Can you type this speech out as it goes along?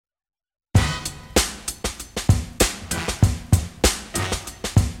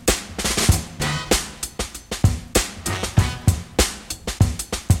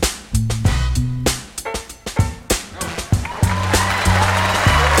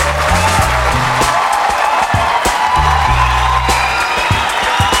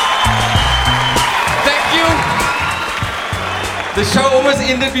The show almost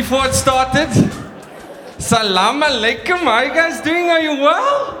ended before it started. Salam alaikum. How are you guys doing? Are you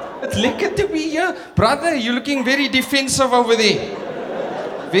well? It's lekker to be here. Brother, you're looking very defensive over there.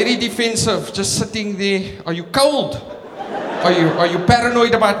 Very defensive. Just sitting there. Are you cold? Are you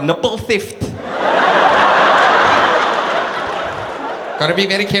paranoid about nipple theft? Gotta be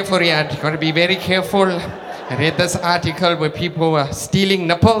very careful, Riaad. Gotta be very careful. I read this article where people were stealing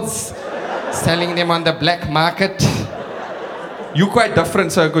nipples, selling them on the black market. You're quite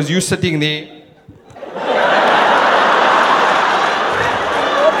different, sir, because you're sitting there.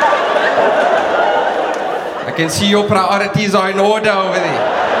 I can see your priorities are in order over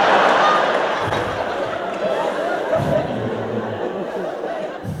there.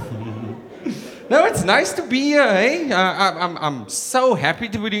 No, it's nice to be here, eh? I'm so happy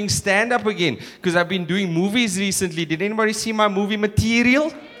to be doing stand-up again, because I've been doing movies recently. Did anybody see my movie material?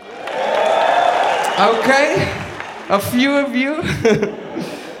 Okay, a few of you.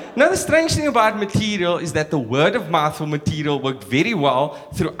 Now, the strange thing about material is that the word of mouth for material worked very well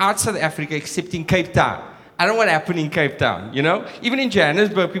throughout South Africa, except in Cape Town. I don't know what happened in Cape Town, you know? Even in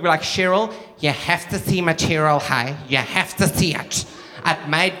Johannesburg, people like, Cheryl, you have to see material, hey? You have to see it. It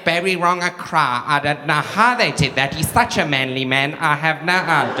made Barry Wronger cry. I don't know how they did that. He's such a manly man. I have no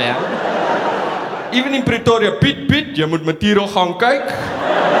idea. Even in Pretoria, Piet, jy moet material gaan kyk.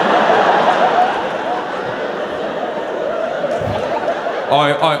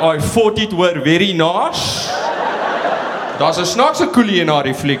 I thought it were very nice. Daar's 'n snaakse koelie in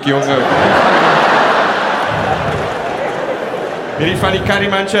daardie fliek, jonge. Very funny curry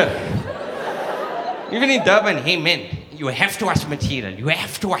mancher. Even in Durban, hey man, you have to watch material. You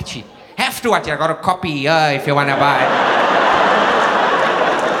have to watch it. Have to watch it. I got a copy here if you want to buy it.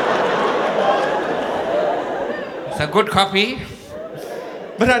 It's a good copy.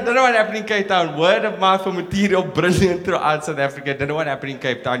 But I don't know what happened in Cape Town. Word of mouth for material, brilliant throughout South Africa. I don't know what happened in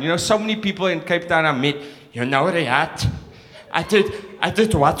Cape Town. You know, so many people in Cape Town I met. You know, Riaad, I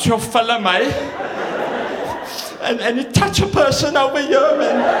did watch your film, eh? And it touched a person over here,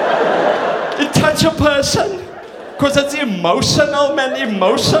 man. It touched a person. Because it's emotional, man,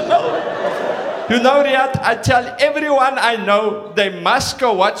 emotional. You know, Riaad, I tell everyone I know, they must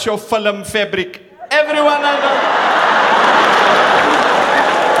go watch your film, Fabric. Everyone I know.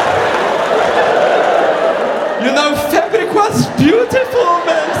 You know, Fabric was beautiful,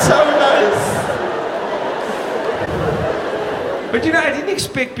 man, so nice. But you know, I didn't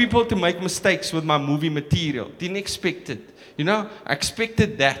expect people to make mistakes with my movie material. Didn't expect it. You know, I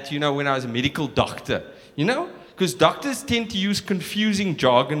expected that, you know, when I was a medical doctor. You know? Because doctors tend to use confusing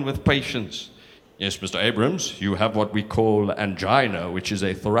jargon with patients. Yes, Mr. Abrams, you have what we call angina, which is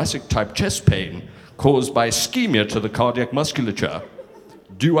a thoracic-type chest pain caused by ischemia to the cardiac musculature.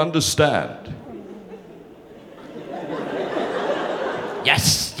 Do you understand?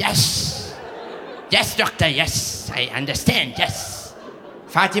 Yes. Yes, doctor, yes. I understand, yes.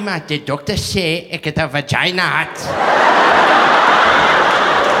 Fatima, the doctor sê ek het 'n vagina hat.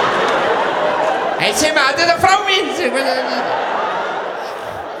 Hy sê maar dit is 'n vroumens.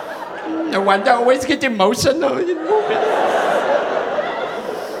 No wonder I always get emotional.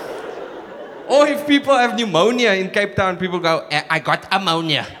 Or if people have pneumonia in Cape Town, people go, I got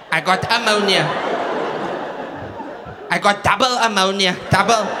ammonia. I got ammonia. I got double ammonia.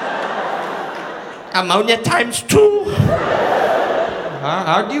 Double. Ammonia times 2.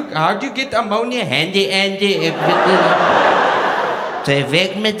 How do you get ammonia? Handy. Zij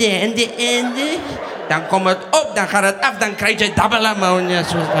werkt met de handy. Dan komt het op, dan gaat het af, dan krijg je double ammonia.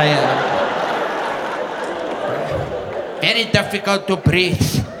 Very difficult to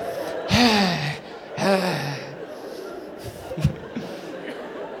breathe.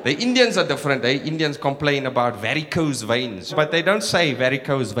 The Indians are different. The Indians complain about varicose veins, but they don't say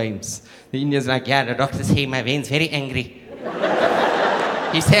varicose veins. The Indians are like, yeah, the doctor say my veins very angry.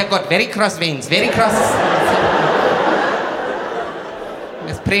 He say I got very cross veins, very cross.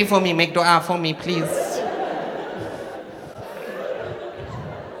 Just pray for me, make dua for me, please.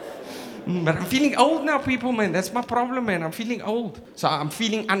 But I'm feeling old now, people, man. That's my problem, man. I'm feeling old. So I'm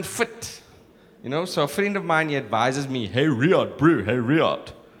feeling unfit. You know, so a friend of mine, he advises me, hey, Riaad, bro, hey,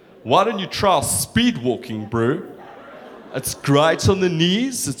 Riaad. Why don't you try speed walking, bro? It's great on the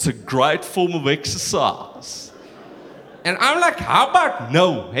knees. It's a great form of exercise. And I'm like, how about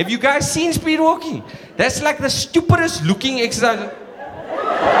no? Have you guys seen speed walking? That's like the stupidest looking exercise.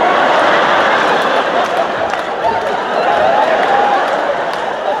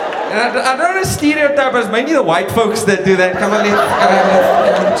 And I don't want to stereotype, but it's mainly the white folks that do that. Come on,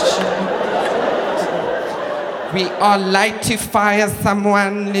 let's we are light to fire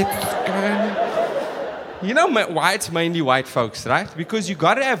someone. Let's go. You know why it's mainly white folks, right? Because you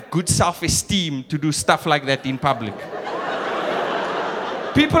got to have good self-esteem to do stuff like that in public.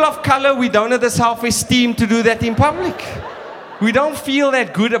 People of color, we don't have the self-esteem to do that in public. We don't feel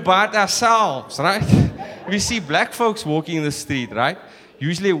that good about ourselves, right? We see black folks walking in the street, right?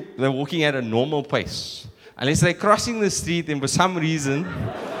 Usually they're walking at a normal pace. Unless they're crossing the street and for some reason,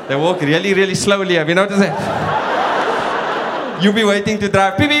 they walk really, really slowly. Have you noticed that? You'll be waiting to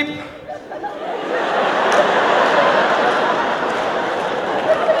drive. Beep, beep.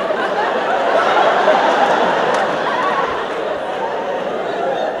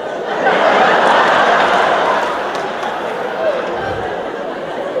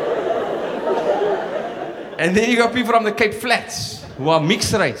 And then you got people from the Cape Flats who are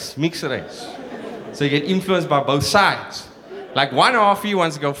mixed race. So you get influenced by both sides. Like one half of you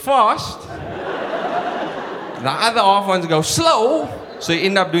wants to go fast, the other half wants to go slow, so you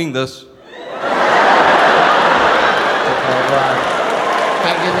end up doing this.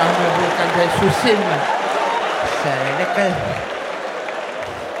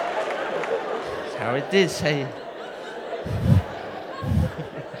 How it is, hey.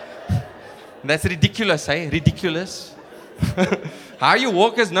 That's ridiculous, eh? Ridiculous. How you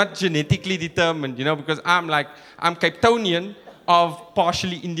walk is not genetically determined, you know, because I'm Cape Townian of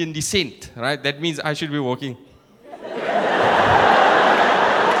partially Indian descent, right? That means I should be walking.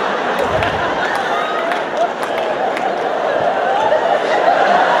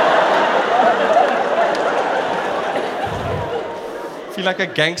 Feel like a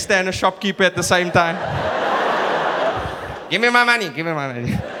gangster and a shopkeeper at the same time. Give me my money, give me my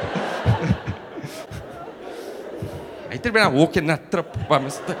money. I did when I walk in that trip by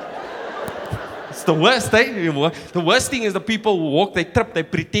mistake. It's the worst, eh? The worst thing is the people who walk, they trip, they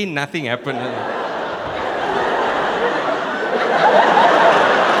pretend nothing happened.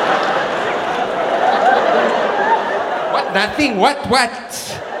 What? Nothing? What?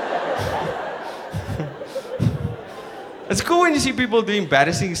 It's cool when you see people do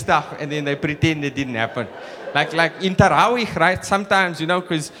embarrassing stuff and then they pretend it didn't happen. Like in Tarawih, right? Sometimes, you know,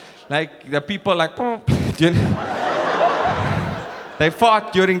 because like the people like, you know, they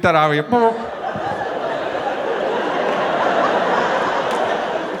fought during Tarawih.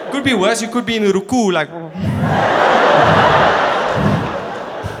 Could be worse, you could be in ruku, like.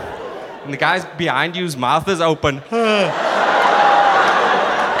 And the guy behind you's mouth is open.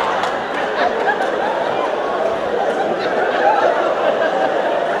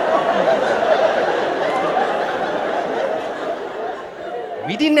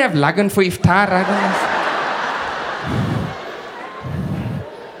 We didn't have lagan for iftar, I don't know.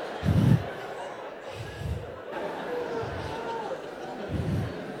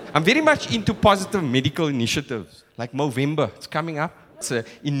 I'm very much into positive medical initiatives, like Movember. It's coming up. It's an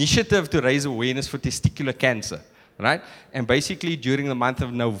initiative to raise awareness for testicular cancer, right? And basically, during the month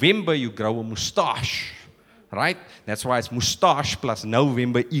of November, you grow a mustache, right? That's why it's mustache plus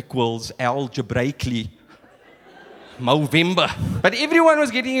November equals algebraically Movember. But everyone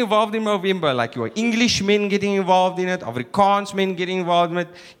was getting involved in Movember, like your English men getting involved in it, Afrikaans men getting involved in it,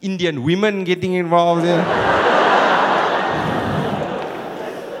 Indian women getting involved in it.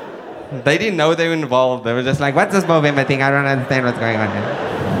 They didn't know they were involved. They were just like, what's this Movember thing? I don't understand what's going on here.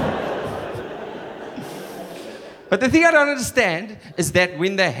 But the thing I don't understand is that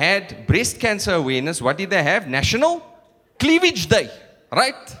when they had breast cancer awareness, what did they have? National Cleavage Day,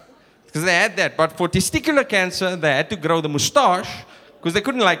 right? Because they had that. But for testicular cancer, they had to grow the mustache because they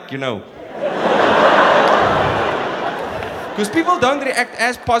couldn't, like, you know. Because people don't react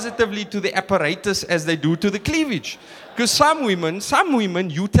as positively to the apparatus as they do to the cleavage. Because some women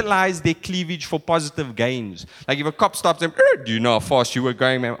utilize their cleavage for positive gains. Like if a cop stops them, do you know how fast you were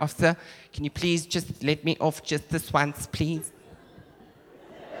going, ma'am? Officer, can you please just let me off just this once, please?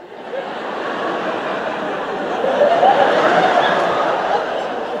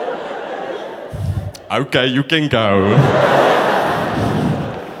 Okay, you can go.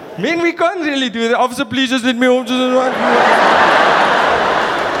 Men, we can't really do that. Officer, please just let me off just this once.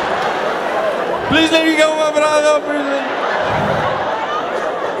 Please let me go, my brother.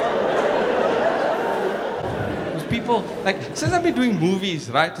 Because people, like, since I've been doing movies,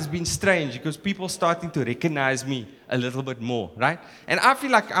 right, it's been strange because people starting to recognize me a little bit more, right? And I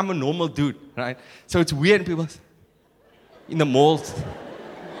feel like I'm a normal dude, right? So it's weird, people in the malls.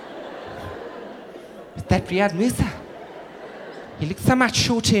 Is that Riaad Moosa? He looks so much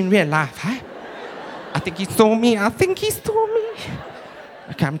shorter in real life, huh? I think he saw me. Okay,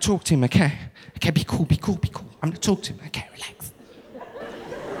 I'm talking to him, okay? Okay, be cool. I'm gonna talk to him. Okay, relax.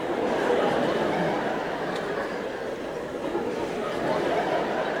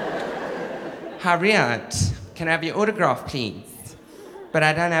 Hi, Riaad. Can I have your autograph, please? But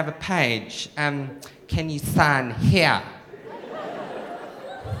I don't have a page. Can you sign here?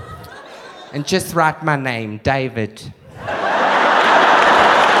 And just write my name, David.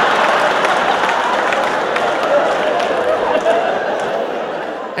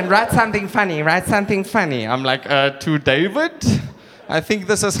 And write something funny, I'm like, to David? I think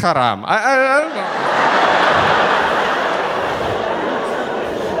this is haram. I don't know.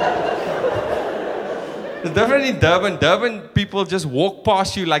 It's different in Durban. Durban people just walk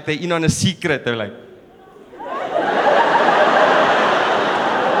past you like they're in on a secret. They're like,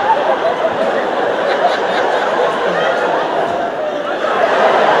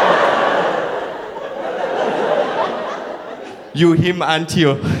 you, him, aren't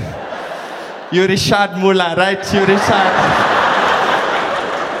you? You Riaad Mullah, right? You Riaad.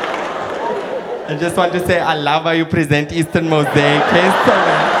 I just want to say, I love how you present Eastern Mosaic.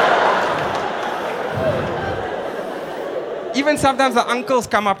 Even sometimes the uncles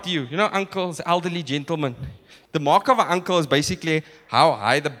come up to you. You know, uncles, elderly gentlemen. The mark of an uncle is basically how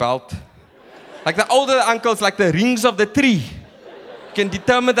high the belt. Like the older the uncles, like the rings of the tree, can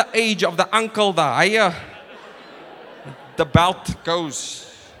determine the age of the uncle. The higher the belt goes,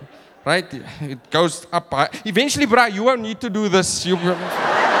 right? It goes up high. Eventually, bro, you won't need to do this. The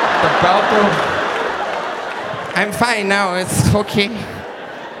belt will... I'm fine now, it's okay.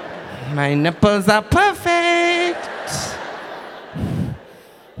 My nipples are perfect.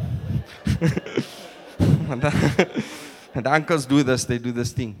 And the uncles do this, they do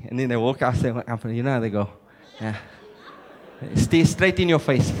this thing. And then they walk out, you know how they go. Yeah. Stay straight in your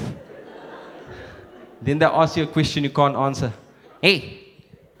face. Then they ask you a question you can't answer. Hey.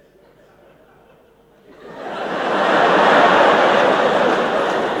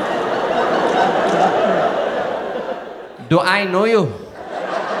 Do I know you?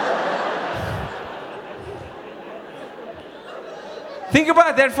 Think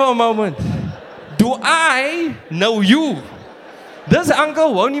about that for a moment. Do I know you? This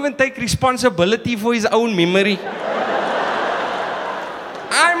uncle won't even take responsibility for his own memory.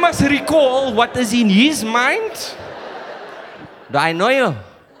 I must recall what is in his mind. Do I know you?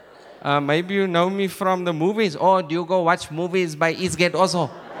 Maybe you know me from the movies, or do you go watch movies by Eastgate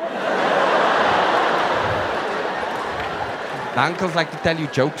also? The uncles like to tell you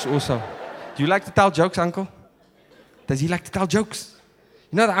jokes also. Do you like to tell jokes, uncle? Does he like to tell jokes?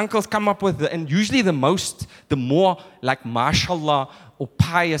 You know, the uncles come up with, and usually the more like mashallah or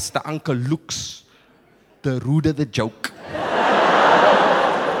pious the uncle looks, the ruder the joke.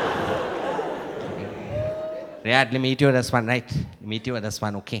 Riaad, let me eat you this one, right? Let me eat you this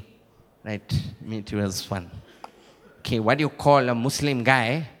one, okay? Right, let me eat you this one. Okay, what do you call a Muslim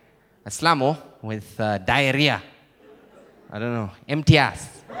guy, a Islamo, with diarrhea? I don't know, empty ass.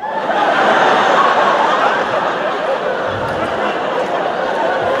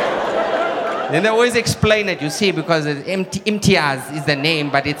 Then they always explain it, you see, because empty ass is the name,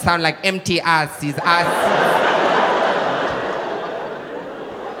 but it sounds like empty ass is ass.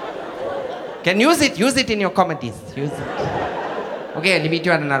 Can use it in your comedies. Use it. Okay, let me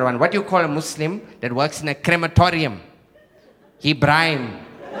do another one. What do you call a Muslim that works in a crematorium? Ibrahim.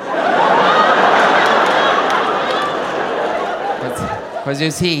 Because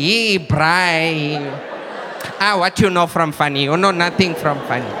you see, Ibrahim. What you know from funny? You know nothing from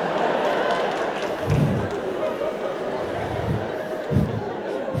funny.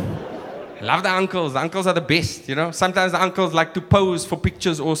 Love the uncles. The uncles are the best, you know. Sometimes the uncles like to pose for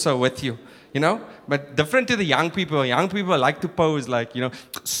pictures also with you, you know. But different to the young people. Young people like to pose like, you know.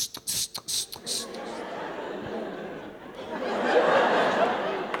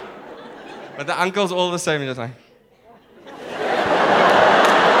 But the uncles all the same, just like.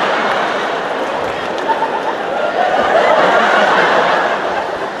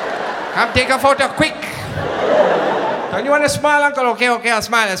 Come take a photo, quick. Don't you want to smile, uncle? Okay, I'll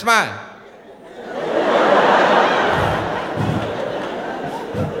smile.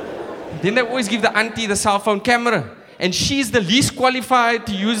 Then they always give the auntie the cell phone camera. And she's the least qualified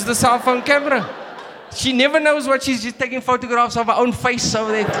to use the cell phone camera. She never knows what she's just taking photographs of her own face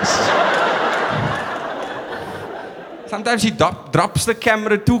over there. Sometimes she drops the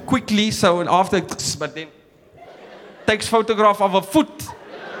camera too quickly, so after, but then takes photograph of her foot.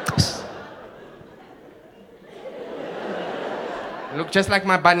 Look just like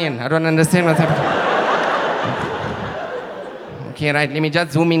my bunion. I don't understand what's happening. Okay, right. Let me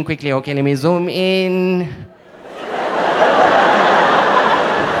just zoom in quickly. Okay, let me zoom in.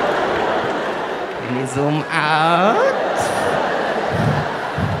 Let me zoom out.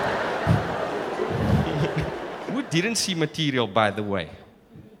 Who didn't see material, by the way?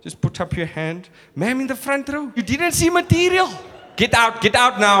 Just put up your hand. Ma'am in the front row, you didn't see material. Get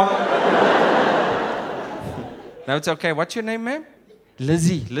out now. No, it's okay. What's your name, ma'am?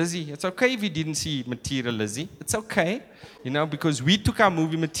 Lizzie. It's okay if you didn't see material, Lizzie. It's okay. Because we took our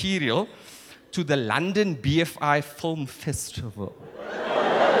movie material to the London BFI Film Festival.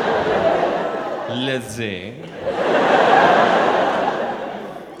 Lizzie.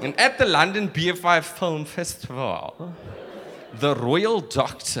 And at the London BFI Film Festival, the royal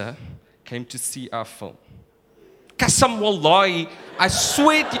doctor came to see our film. Qasam wallahi, I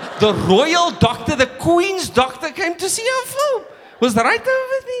swear to you, the royal doctor, the Queen's doctor came to see our film. Was that right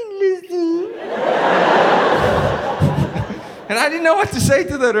over there? And I didn't know what to say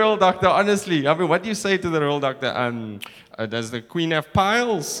to the royal doctor, honestly. I mean, what do you say to the royal doctor? Does the Queen have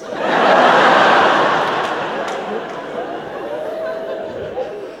piles?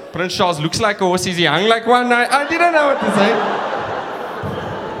 Prince Charles looks like a horse. Is he hung like one? I didn't know what to say.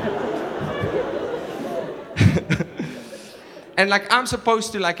 And I'm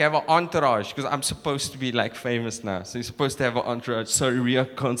supposed to have an entourage because I'm supposed to be famous now. So you're supposed to have an entourage. Sorry,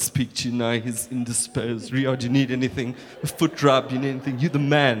 Riaad can't speak to you now. He's indisposed. Riaad, do you need anything? A foot rub? You need anything? You're the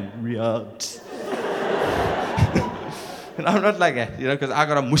man, Riaad. And I'm not like that, because I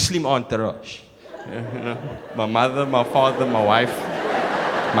got a Muslim entourage. My mother, my father, my wife,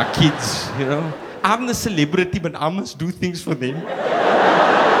 my kids. I'm the celebrity, but I must do things for them.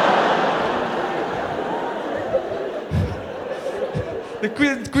 The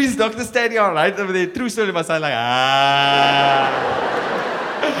Queen's doctor standing all right over there. True story, must I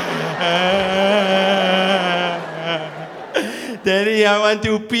Daddy, I want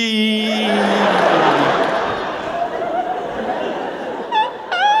to pee.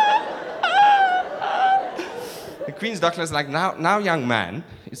 The Queen's doctor is like, now, young man,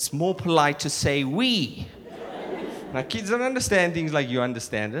 it's more polite to say we. Now, kids don't understand things like you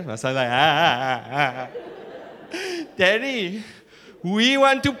understand it. So I'm Daddy, we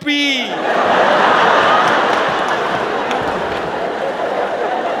want to pee.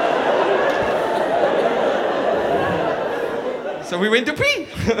 So we went to pee.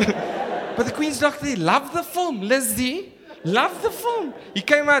 But the Queen's doctor loved the film. Lizzie loved the film. He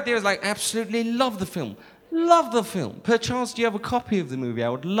came out there, was like, absolutely love the film. Love the film. Perchance, do you have a copy of the movie? I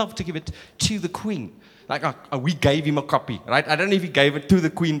would love to give it to the Queen. We gave him a copy, right? I don't know if he gave it to the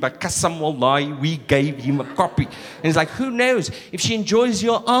Queen, but qasam wallahi, we gave him a copy. And he's like, who knows? If she enjoys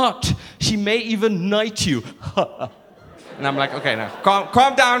your art, she may even knight you. And I'm like, okay, now,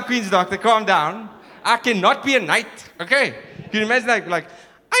 calm down, Queen's doctor, calm down. I cannot be a knight, okay? Can you imagine I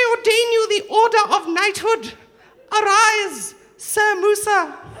ordain you the order of knighthood. Arise, Sir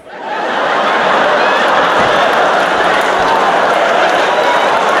Moosa.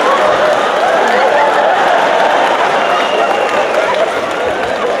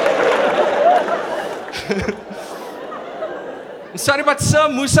 Sorry, but Sir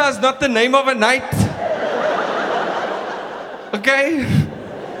Moosa is not the name of a knight. Okay?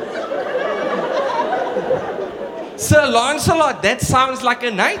 Sir Lancelot, that sounds like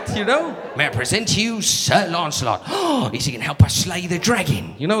a knight, May I present to you Sir Lancelot? Oh, is he going to help us slay the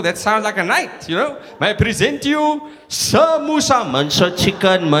dragon? That sounds like a knight, May I present to you Sir Moosa? Manso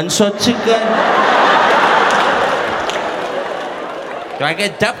chicken. Do I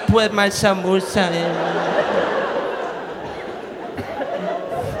get dubbed with my Sir Moosa?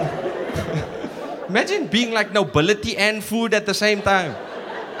 Imagine being like nobility and food at the same time.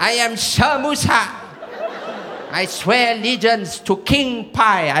 I am Sir Moosa. I swear allegiance to King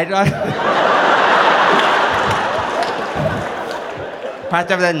Pie.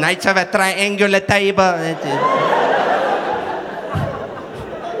 Part of the Knights of a Triangular Table.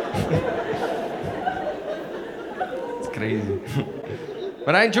 It's crazy.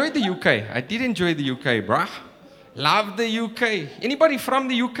 But I enjoyed the UK. I did enjoy the UK, bruh. Love the UK. Anybody from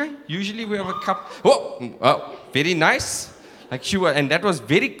the UK? Usually we have a cup. Oh, very nice. And that was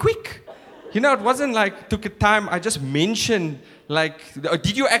very quick. It wasn't took a time. I just mentioned,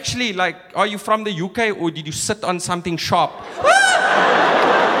 did you actually, are you from the UK or did you sit on something sharp?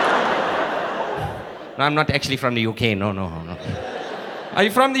 No, I'm not actually from the UK. No. Are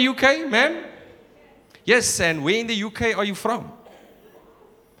you from the UK, ma'am? Yes, and where in the UK are you from?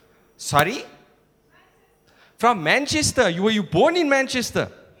 Sorry? From Manchester. Were you born in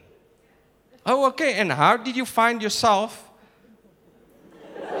Manchester? Oh, okay. And how did you find yourself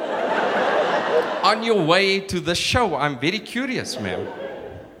on your way to the show? I'm very curious, ma'am.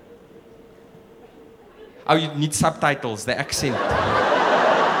 Oh, you need subtitles, the accent.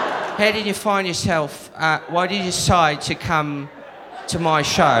 How did you find yourself? Why did you decide to come to my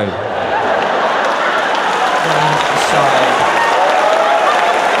show? Why did you decide?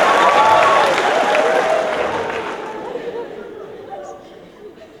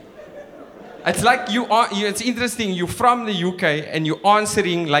 It's like it's interesting, you're from the UK and you're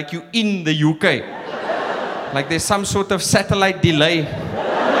answering like you're in the UK. Like there's some sort of satellite delay.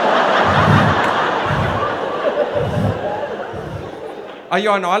 Are you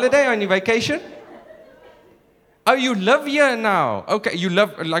on holiday or on your vacation? Oh, you live here now. Okay, you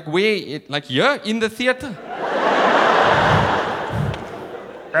live, like where? Like here, in the theater?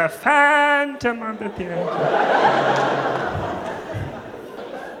 The Phantom of the Theater.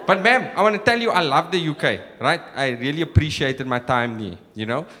 But ma'am, I want to tell you, I love the UK, right? I really appreciated my time there, you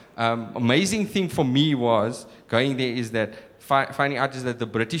know? Amazing thing for me was, going there is that, finding out is that the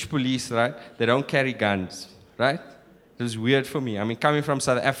British police, right? They don't carry guns, right? It was weird for me. I mean, coming from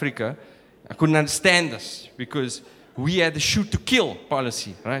South Africa, I couldn't understand this because we had the shoot to kill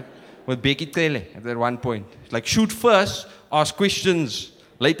policy, right? With Becky Tele at that one point. Like, shoot first, ask questions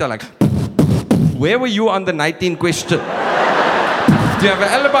later, like, where were you on the 19 question? Do you have an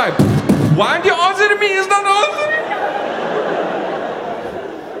alibi? Why aren't you answering me? He's not answering.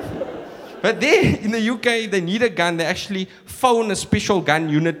 But there, in the UK, they need a gun. They actually phone a special gun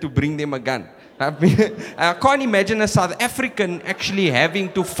unit to bring them a gun. I can't imagine a South African actually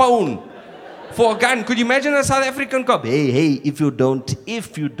having to phone for a gun. Could you imagine a South African cop? Hey, if you don't,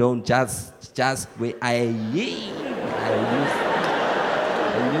 just wait. I use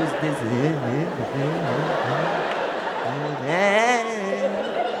this.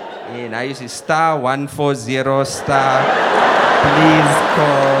 And I use star 140 star. Please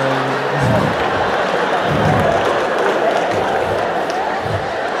call.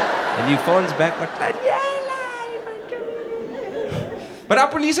 And he phones back, but our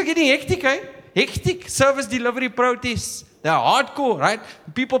police are getting hectic, eh? Hectic service delivery protests. They're hardcore, right?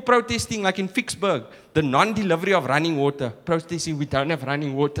 People protesting like in Vicksburg, the non-delivery of running water. Protesting, we don't have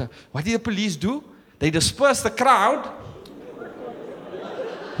running water. What did the police do? They disperse the crowd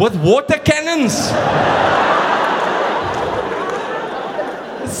with water cannons.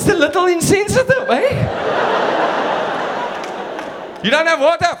 It's a little insensitive, eh? You don't have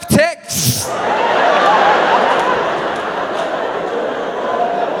water? Text.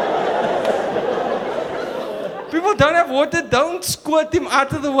 People don't have water, don't squirt them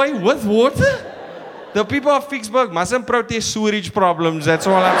out of the way with water. The people of Vicksburg mustn't protest sewerage problems, that's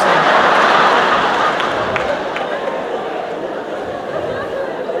all I'm saying.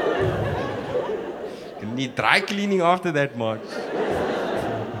 Need dry cleaning after that march.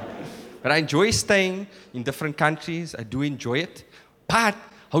 But I enjoy staying in different countries. I do enjoy it. But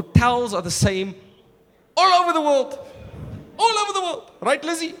hotels are the same all over the world. All over the world. Right,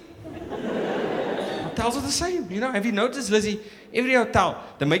 Lizzie? Hotels are the same. You know, have you noticed, Lizzie? Every hotel,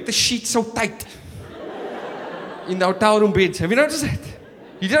 they make the sheets so tight in the hotel room beds. Have you noticed that?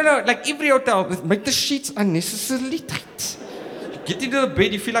 You don't know, like every hotel, they make the sheets unnecessarily tight. You get into the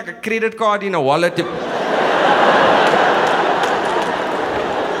bed, you feel like a credit card in a wallet.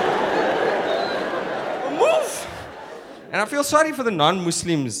 And I feel sorry for the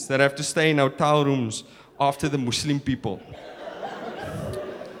non-Muslims that have to stay in hotel rooms after the Muslim people.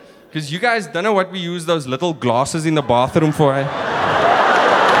 Because you guys don't know what we use those little glasses in the bathroom for, eh?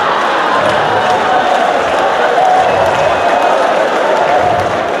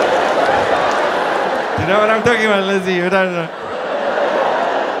 You know what I'm talking about, Lizzie? You don't know.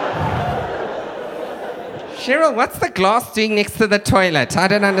 Cheryl, what's the glass doing next to the toilet? I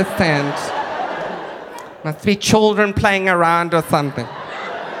don't understand. Must be children playing around or something.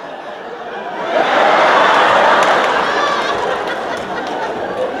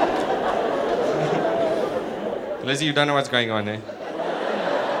 Lizzie, you don't know what's going on, eh?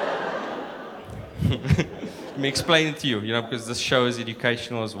 Let me explain it to you, you know, because this show is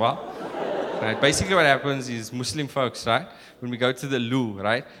educational as well. Right? Basically what happens is Muslim folks, right? When we go to the loo,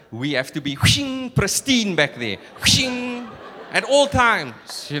 right? We have to be pristine back there. At all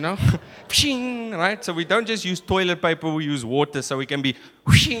times, you know? Right? So we don't just use toilet paper, we use water so we can be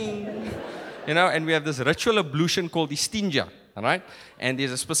you know, and we have this ritual ablution called istinja, all right? And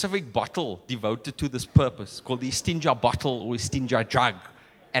there's a specific bottle devoted to this purpose called the istinja bottle or istinja jug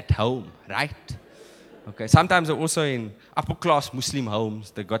at home, right? Okay, sometimes also in upper class Muslim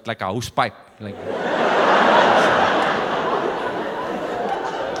homes, they got like a house pipe. Like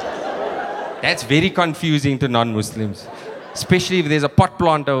that's very confusing to non-Muslims, especially if there's a pot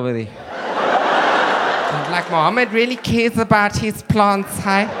plant over there. Like Muhammad really cares about his plants,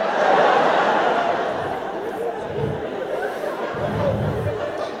 hi?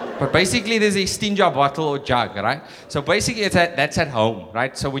 But basically there's a istinja bottle or jug, right? So basically that's at home,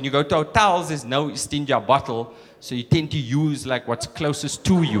 right? So when you go to hotels, there's no istinja bottle, so you tend to use like what's closest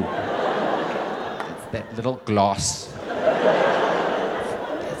to you. It's that little glass.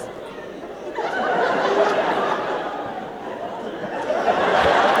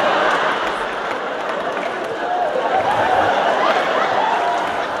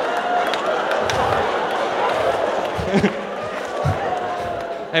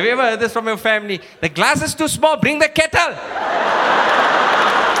 Have you ever heard this from your family? The glass is too small, bring the kettle.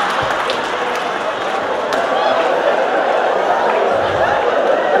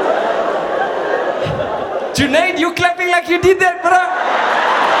 Junaid, you clapping like you did that, bro.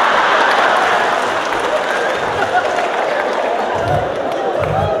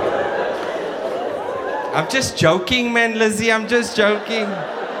 I'm just joking, man, Lizzie. I'm just joking.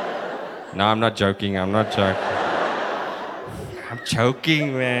 No, I'm not joking. I'm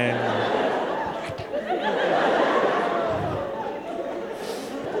joking, man.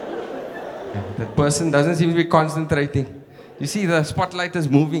 That person doesn't seem to be concentrating. You see, the spotlight is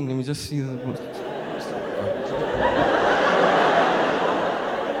moving. Let me just see the...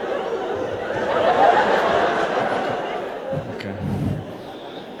 Okay.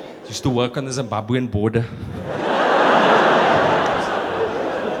 Used to work on the Zimbabwean border.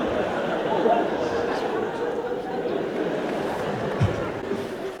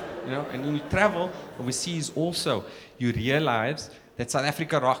 And when you travel overseas also, you realize that South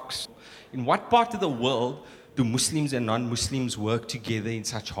Africa rocks. In what part of the world do Muslims and non-Muslims work together in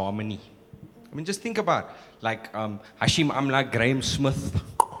such harmony? I mean, just think about it. Like Hashim Amla, Graham Smith,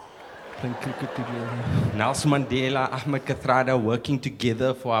 playing cricket together. Nelson Mandela, Ahmed Kathrada working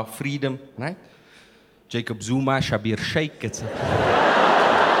together for our freedom, right? Jacob Zuma, Shabir Sheikh, etc.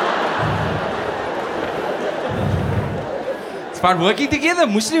 It's about working together.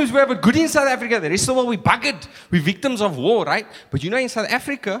 Muslims, we have it good in South Africa. The rest of the world, we buggered. We're victims of war, right? But in South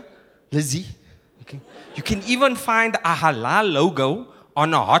Africa, Lizzie, okay, you can even find a halal logo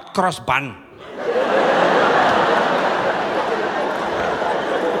on a hot cross bun.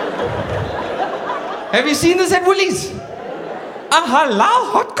 Have you seen this at Woolies? A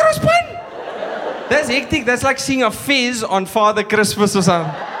halal hot cross bun? That's hectic. That's like seeing a fizz on Father Christmas or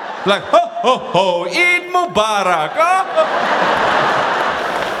something. Like, ho, ho, ho, Eid Mubarak. Oh.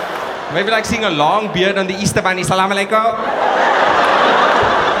 Maybe like seeing a long beard on the Easter bunny. Salam alaikum.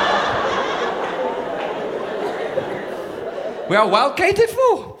 We are well catered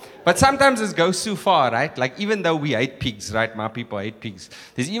for. But sometimes this goes too far, right? Like even though we hate pigs, right? My people hate pigs.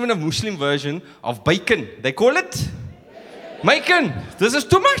 There's even a Muslim version of bacon. They call it bacon. This is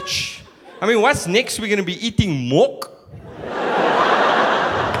too much. I mean, what's next? We're going to be eating milk.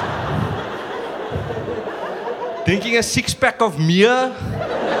 Drinking a 6-pack of beer.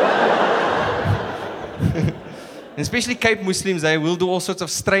 Especially Cape Muslims, they will do all sorts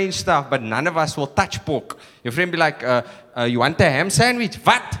of strange stuff, but none of us will touch pork. Your friend be like, you want a ham sandwich?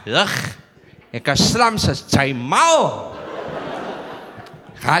 Wat? Ugh. Ek is slam soos sy mal.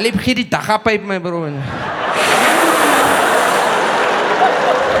 Galip gee die daggapyp my bro.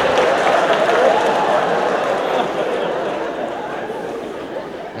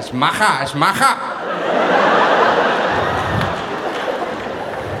 Is maga.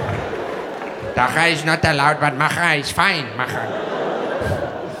 Daga is not allowed, but maga is fine, maga.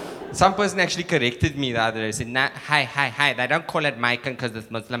 Some person actually corrected me the other day. Said, nah, hi, they don't call it bacon because it's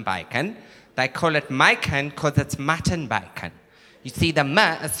Muslim bacon. They call it bacon because it's mutton bacon. You see, the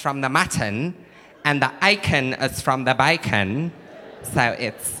ma is from the mutton, and the icon is from the bacon, so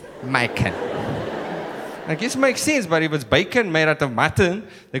it's bacon. I guess it makes sense, but if it's bacon made out of mutton,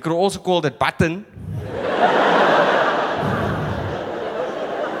 they could also call it button.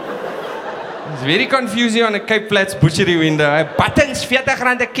 It's very confusing on a Cape Flats butchery window. Buttons, 40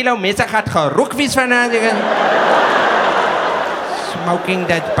 rand a kilo, mense gaat geroek wees vanaand. Smoking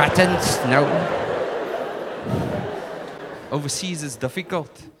that buttons, no. Overseas is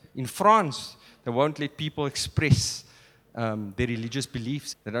difficult. In France, they won't let people express their religious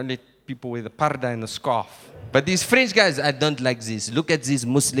beliefs. They don't let people wear the parda and the scarf. But these French guys, I don't like this. Look at this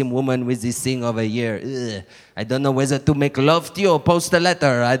Muslim woman with this thing over here. Ugh. I don't know whether to make love to you or post a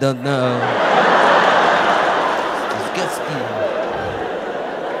letter. I don't know. It's disgusting.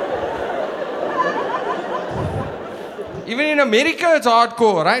 Even in America, it's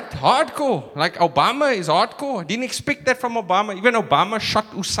hardcore, right? Hardcore. Like Obama is hardcore. I didn't expect that from Obama. Even Obama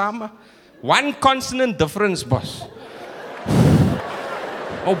shot Osama. One consonant difference, boss.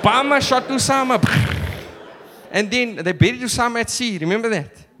 Obama shot Osama. And then they buried Osama at sea. Remember that?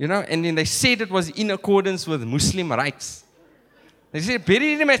 You know? And then they said it was in accordance with Muslim rights. They said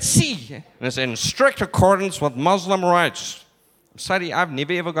buried him at sea. And they said in strict accordance with Muslim rights. I'm sorry, I've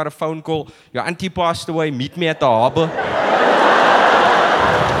never ever got a phone call. Your auntie passed away. Meet me at the harbor.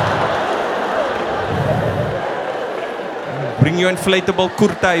 Bring your inflatable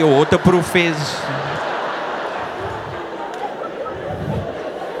kurta, your waterproof fez.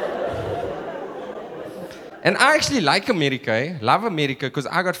 And I actually like America, love America, because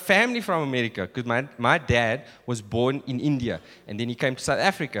I got family from America. Because my dad was born in India, and then he came to South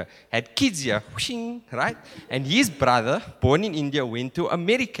Africa, had kids here, whooshing, right? And his brother, born in India, went to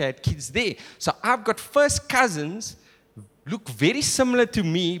America, had kids there. So I've got first cousins, look very similar to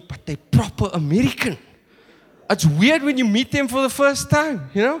me, but they're proper American. It's weird when you meet them for the first time,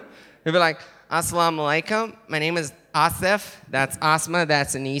 you know? They'll be like, Assalamu alaikum, my name is Asif, that's Asma,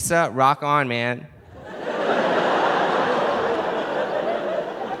 that's Anissa, rock on, man.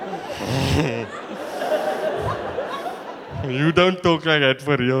 You don't talk like that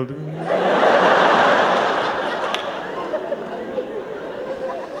for real.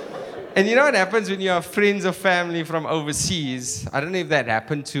 And you know what happens when you have friends or family from overseas? I don't know if that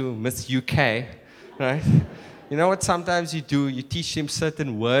happened to Miss UK, right? You know what sometimes you do? You teach them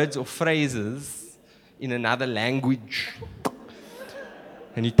certain words or phrases in another language.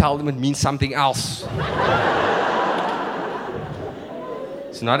 And you tell them it means something else.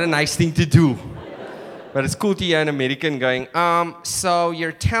 It's not a nice thing to do. But it's cool to hear an American going, so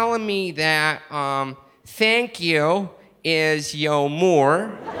you're telling me that thank you is yo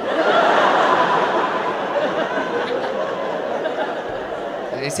more.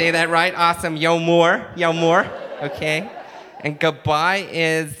 Did I say that right? Awesome. Yo more. Yo more. Okay. And goodbye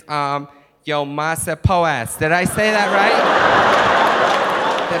is yo masa poas. Did I say that right?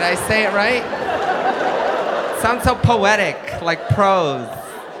 Did I say it right? Sounds so poetic, like prose.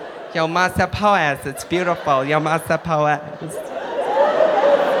 Yo masa poas. It's beautiful. Yo masa poas.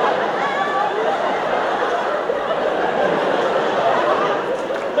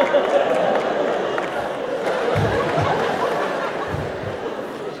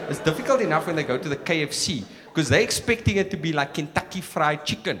 It's difficult enough when they go to the KFC because they're expecting it to be like Kentucky Fried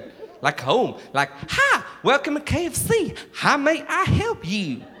Chicken, like home, like, hi, welcome to KFC. How may I help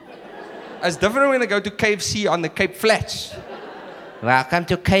you? It's different when they go to KFC on the Cape Flats. Welcome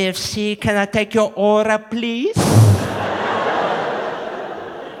to KFC. Can I take your order, please?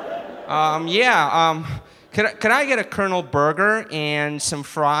 Could I get a Colonel Burger and some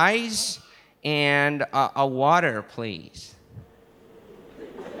fries and a water, please?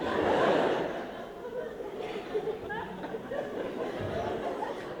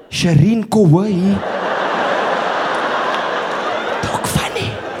 Shireen Kowai. Talk funny.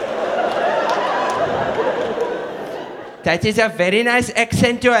 That is a very nice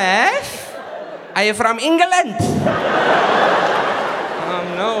accent you have. Are you from England?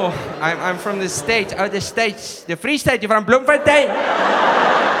 No, I'm from the States. Oh, the States. The Free State. You're from Bloemfontein?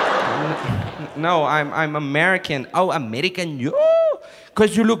 No, I'm American. Oh, American. You?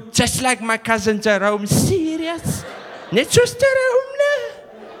 Because you look just like my cousin Jerome. Serious? Net so Jerome.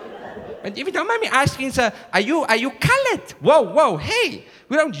 And if you don't mind me asking, sir, are you colored? Whoa, hey.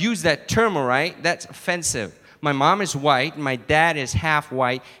 We don't use that term, all right? That's offensive. My mom is white. My dad is half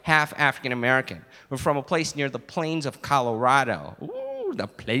white, half African-American. We're from a place near the plains of Colorado. Ooh, the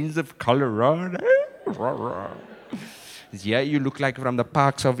plains of Colorado. Yeah, you look like from the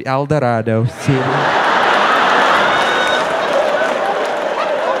parks of El Dorado.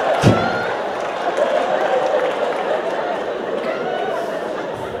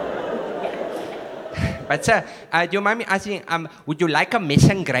 But sir, do you mind me asking, would you like a mess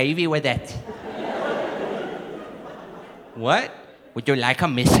and gravy with that? What? Would you like a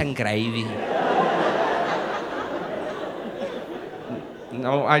mess and gravy?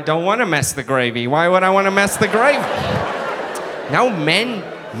 No, I don't want to mess the gravy. Why would I want to mess the gravy? No, men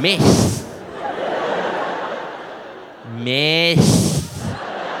mess. Mess.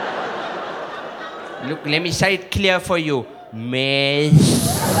 Look, let me say it clear for you. Mess.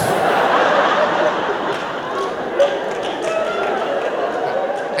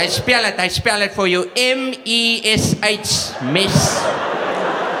 I spell it for you. M-E-S-H. Mess.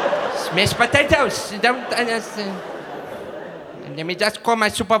 Mashed potatoes. Don't understand. Let me just call my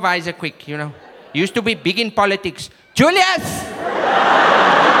supervisor quick, you know. Used to be big in politics. Julius!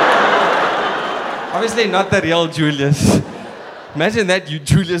 Obviously not the real Julius. Imagine that, you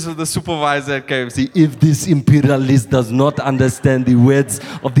Julius is the supervisor at KFC. If this imperialist does not understand the words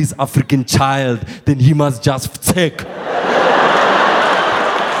of this African child, then he must just take.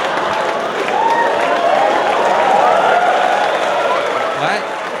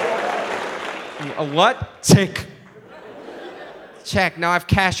 What? Check. Check. Now I've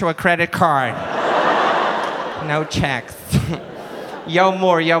cash or a credit card. No checks. Yo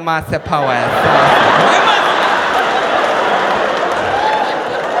more, yo master power.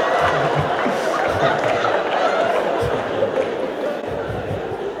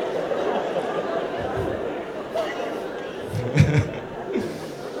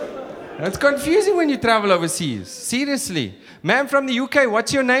 It's confusing when you travel overseas. Seriously. Ma'am from the UK,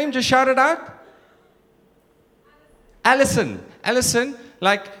 what's your name? Just shout it out. Alison. Alison,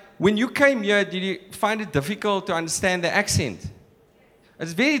 like when you came here, did you find it difficult to understand the accent?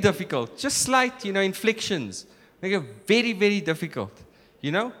 It's very difficult. Just slight, inflections. Like very, very difficult.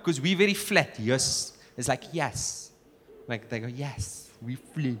 Because we're very flat. Yes. It's like yes. Like they go, yes. We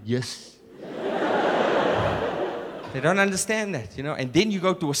flat. Yes. They don't understand that, And then you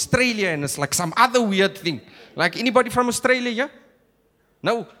go to Australia and it's like some other weird thing. Like anybody from Australia, yeah?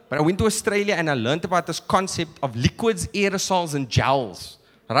 No. But I went to Australia and I learned about this concept of liquids, aerosols, and gels.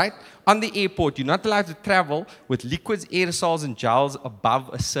 Right? On the airport, you're not allowed to travel with liquids, aerosols, and gels above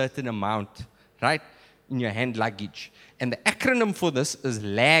a certain amount. Right? In your hand luggage. And the acronym for this is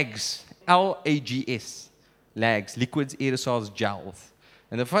LAGS. LAGS. LAGS. Liquids, aerosols, gels.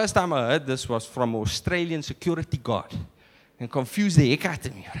 And the first time I heard this was from an Australian security guard. And confused the heck out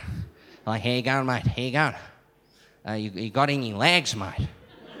of me. Like, hey, you going, mate? How you going? You got any lags, mate?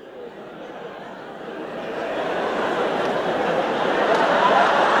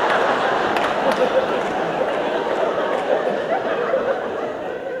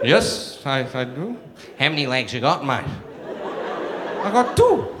 Yes, I do. How many legs you got, mate? I got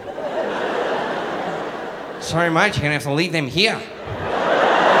 2. Sorry, mate, you're going to have to leave them here.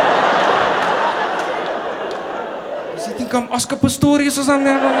 Does he think I'm Oscar Pistorius or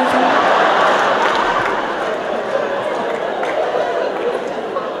something?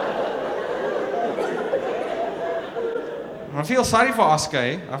 I feel sorry for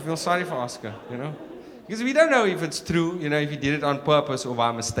Oscar, I feel sorry for Oscar, Because we don't know if it's true, if he did it on purpose or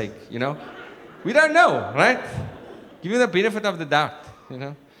by mistake, We don't know, right? Give him the benefit of the doubt,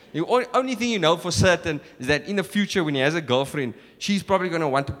 The only thing you know for certain is that in the future when he has a girlfriend, she's probably going to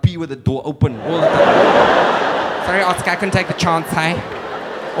want to pee with the door open all the time. Sorry, Oscar, I couldn't take the chance, hey?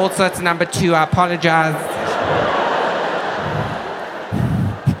 Also, it's number 2, I apologize.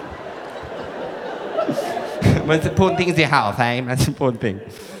 Most important thing is your health, hey? Most important thing.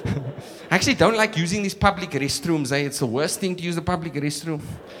 I actually don't like using these public restrooms, It's the worst thing to use the public restroom.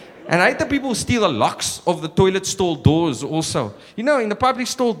 And I hate the people who steal the locks of the toilet stall doors also. In the public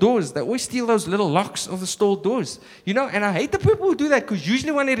stall doors, they always steal those little locks of the stall doors. And I hate the people who do that because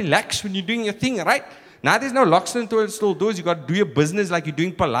usually when they relax when you're doing your thing, right? Now there's no locks in the toilet stall doors. You got to do your business like you're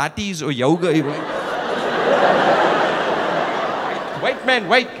doing Pilates or yoga. Wait, man,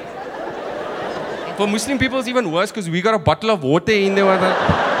 wait. For Muslim people, it's even worse because we got a bottle of water in there.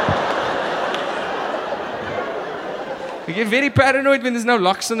 We get very paranoid when there's no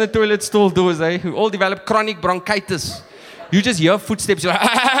locks on the toilet stall doors, We all develop chronic bronchitis. You just hear footsteps, you're like,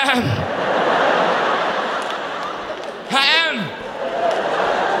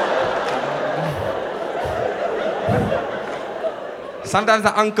 Sometimes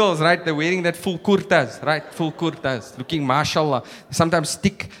the uncles, right, they're wearing that full kurtas, right? Full kurtas, looking mashallah. They sometimes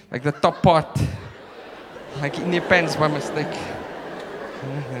stick like the top part, like in their pants by mistake.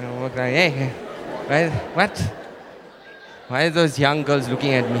 Hey, right? What? Why are those young girls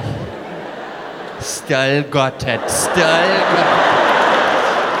looking at me? Still got it.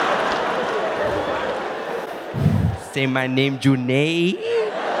 Say my name, Junei.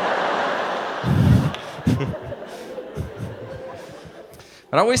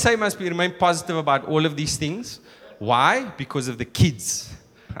 But I always say must remain positive about all of these things. Why? Because of the kids.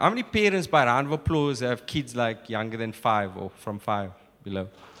 How many parents, by round of applause, have kids like younger than 5 or from 5 below?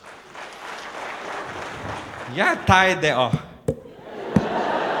 Yeah, tired they are.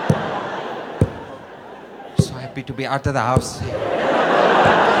 So happy to be out of the house.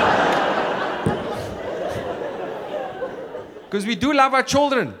 Because we do love our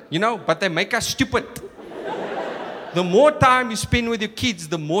children, but they make us stupid. The more time you spend with your kids,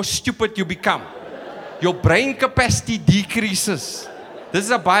 the more stupid you become. Your brain capacity decreases. This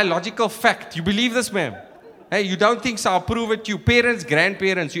is a biological fact. You believe this, ma'am? Hey, you don't think so? I'll prove it to you. Parents,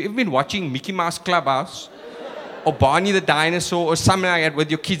 grandparents, you ever been watching Mickey Mouse Clubhouse? Or Barney the Dinosaur or something like that with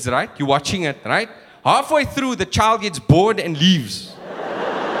your kids, right? You're watching it, right? Halfway through, the child gets bored and leaves.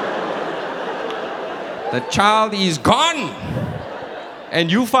 The child is gone.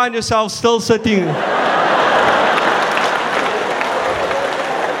 And you find yourself still sitting.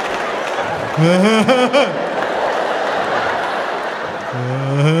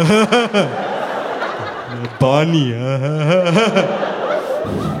 Barney.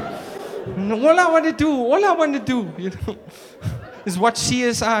 All I want to do, is watch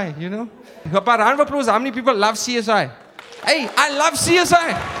CSI, By round of applause, how many people love CSI? Hey, I love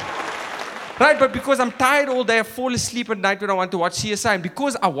CSI. Right, but because I'm tired all day, I fall asleep at night when I want to watch CSI. And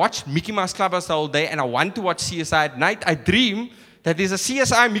because I watch Mickey Mouse Clubhouse all day and I want to watch CSI at night, I dream that there's a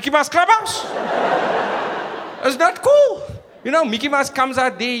CSI Mickey Mouse Clubhouse? It's not cool. You know, Mickey Mouse comes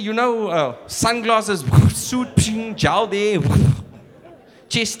out there, sunglasses, suit, ping, gel there,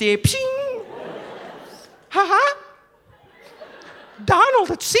 chest there, ping. Haha.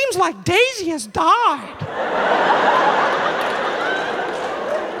 Donald, it seems like Daisy has died.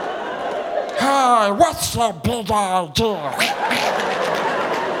 Hey, what's your big idea?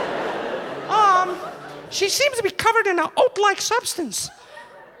 She seems to be covered in an oat-like substance.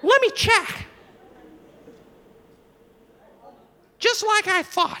 Let me check. Just like I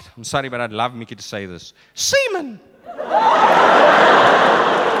thought. I'm sorry, but I'd love Mickey to say this. Semen.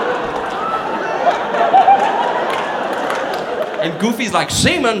 And Goofy's like,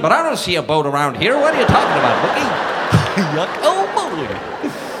 semen? But I don't see a boat around here. What are you talking about, Mickey? Yuck. Oh, boy.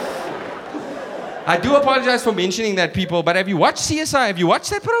 I do apologize for mentioning that, people, but have you watched CSI? Have you watched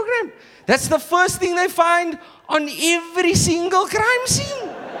that program? That's the first thing they find on every single crime scene.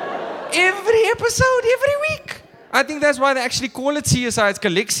 Every episode, every week. I think that's why they actually call it CSI. It's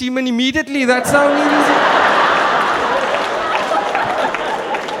collect semen immediately. That's how it is.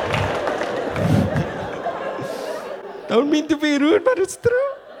 Don't mean to be rude, but it's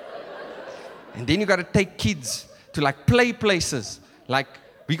true. And then you got to take kids to like play places. Like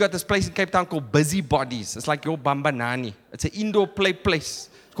we got this place in Cape Town called Busybodies. It's like your Bambanani. It's an indoor play place.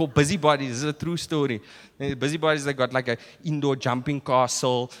 It's called Busybodies. This is a true story. And Busybodies, they got like an indoor jumping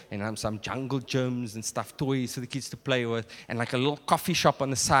castle and some jungle gyms and stuff, toys for the kids to play with, and like a little coffee shop on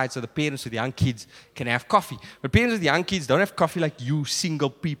the side so the parents with the young kids can have coffee. But parents with young kids don't have coffee like you single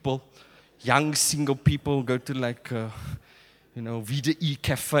people. Young single people go to like, Vida E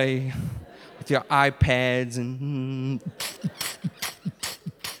Cafe with your iPads and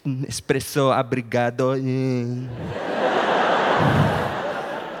espresso, abrigado.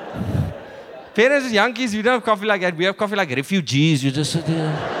 Parents with young kids, we don't have coffee like that. We have coffee like refugees. You just sit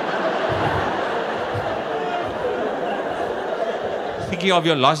there. Thinking of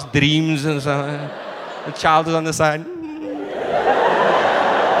your lost dreams and so on. The child is on the side.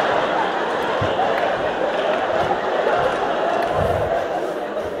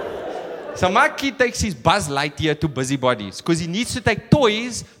 So my kid takes his Buzz Lightyear to Busybodies because he needs to take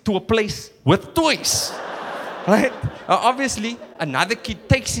toys to a place with toys. Right? Obviously, another kid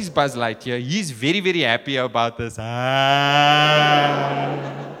takes his Buzz Lightyear. He's very, very happy about this.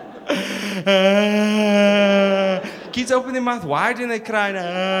 Kids open their mouth wide and they cry.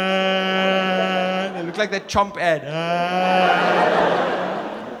 They look like that Chomp ad.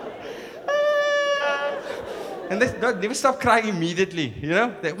 And they never stop crying immediately,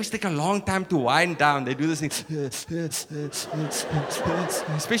 They always take a long time to wind down. They do this thing.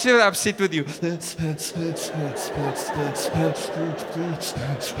 Especially when they're upset with you.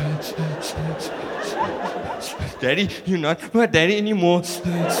 Daddy, you're not my daddy anymore.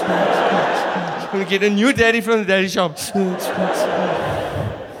 We'll get a new daddy from the daddy shop.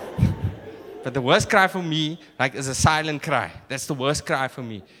 But the worst cry for me, is a silent cry. That's the worst cry for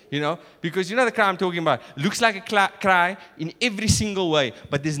me, Because the cry I'm talking about looks like a cry in every single way,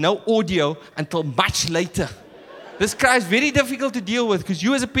 but there's no audio until much later. This cry is very difficult to deal with because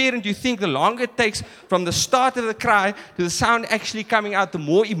you as a parent, you think the longer it takes from the start of the cry to the sound actually coming out, the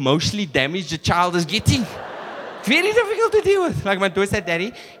more emotionally damaged the child is getting. Very difficult to deal with. Like my daughter said,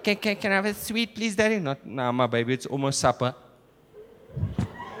 Daddy, can I have a sweet, please, Daddy? Not now, my baby, it's almost supper.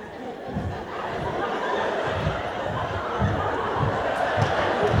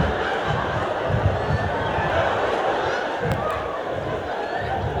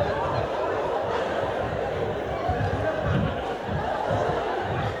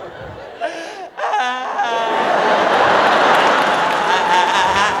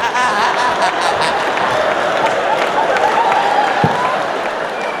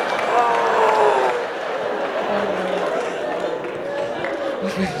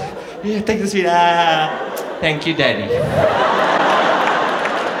 Yeah, take the sweet. Thank you, Daddy.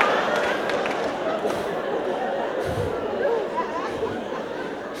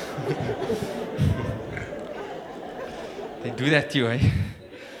 They do that to you, eh?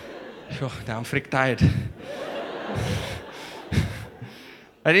 Sure, now I'm freak tired.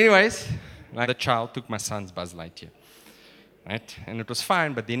 But anyways, the child took my son's Buzz Lightyear, right? And it was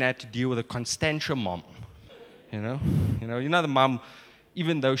fine, but then I had to deal with a Constantia mom. The mom,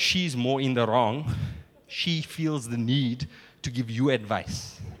 even though she's more in the wrong, she feels the need to give you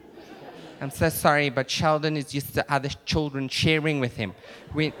advice. I'm so sorry, but Sheldon is used to other children sharing with him.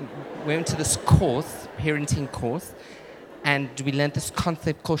 We went to this course, parenting course, and we learned this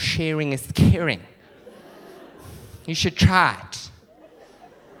concept called sharing is caring. You should try it.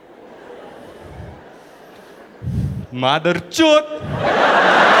 Mother chut.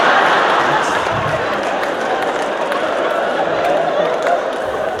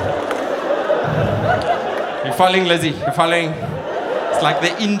 You're following, Lizzie? You're following? It's like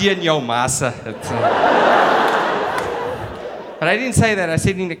the Indian yo Moosa. But I didn't say that. I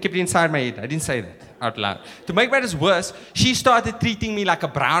kept it inside my head. I didn't say that out loud. To make matters worse, she started treating me like a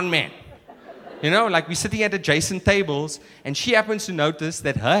brown man. You know, like we're sitting at adjacent tables, and she happens to notice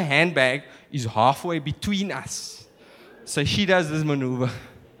that her handbag is halfway between us. So she does this maneuver.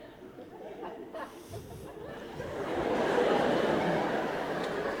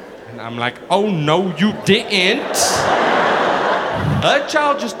 And I'm like, oh no, you didn't. Her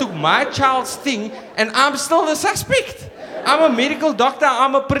child just took my child's thing, and I'm still the suspect. I'm a medical doctor.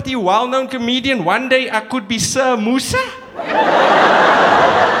 I'm a pretty well-known comedian. One day I could be Sir Moosa.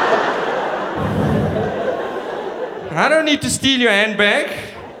 I don't need to steal your handbag.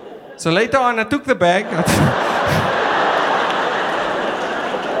 So later on, I took the bag.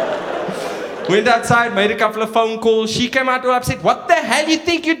 Went outside, made a couple of phone calls. She came out all upset. What the hell you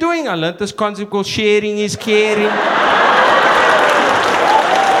think you're doing? I learned this concept called sharing is caring.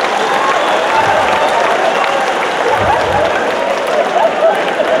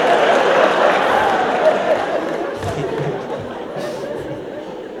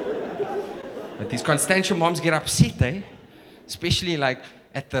 These Constantia moms get upset, eh? Especially like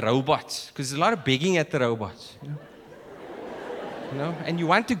at the robots, because there's a lot of begging at the robots. You know? And you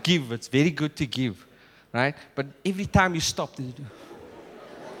want to give. It's very good to give, right? But every time you stop,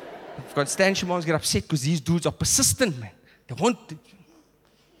 Constantia moms get upset because these dudes are persistent, man. They want to.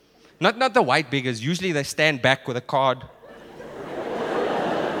 Not the white beggars. Usually they stand back with a card.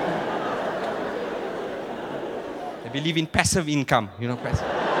 They believe in passive income, you know, passive.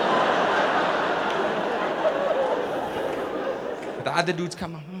 The other dudes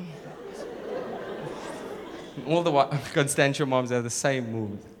come up. All the Constantia moms have the same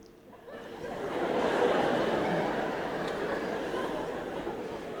move.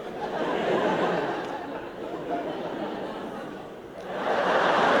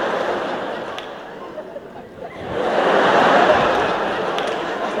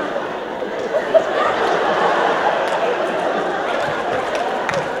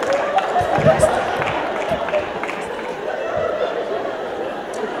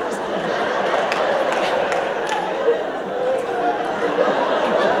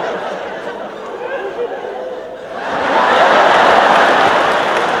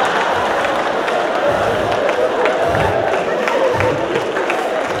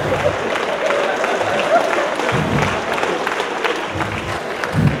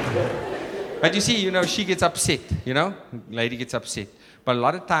 But you see, she gets upset, lady gets upset. But a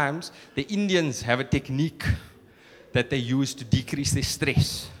lot of times, the Indians have a technique that they use to decrease their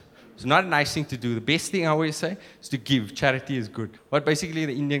stress. It's not a nice thing to do. The best thing I always say is to give. Charity is good. What basically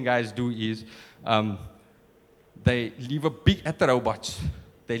the Indian guys do is they leave at the robots,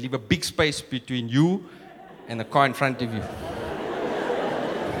 they leave a big space between you and the car in front of you.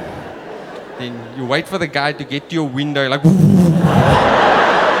 Then you wait for the guy to get to your window, like,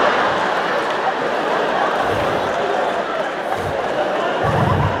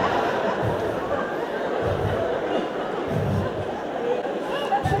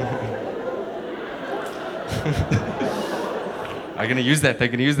 They're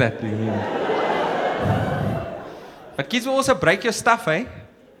going to use that. But kids will also break your stuff, eh?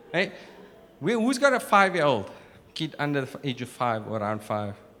 Hey, who's got a 5-year-old? Kid under the age of 5 or around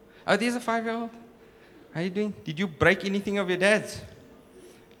 5? Oh, there's a 5-year-old? How are you doing? Did you break anything of your dad's?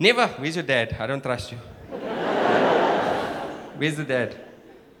 Never. Where's your dad? I don't trust you. Where's the dad?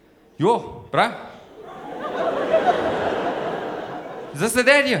 Yo, bruh. Is this the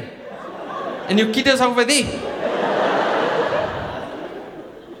dad here? And your kid is over there.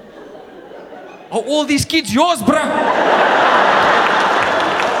 Are all these kids yours, bruh?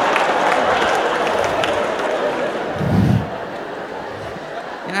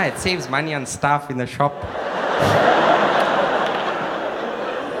 Yeah, it saves money on staff in the shop.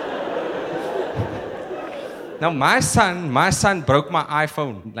 Now, my son broke my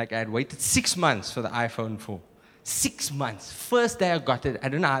iPhone. Like, I had waited 6 months for the iPhone 4. 6 months. First day I got it, I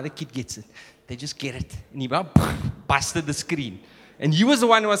don't know how the kid gets it. They just get it. And he busted the screen. And he was the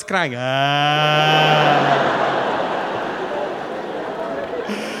one who was crying. And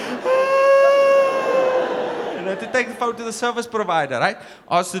I had to take the phone to the service provider, right?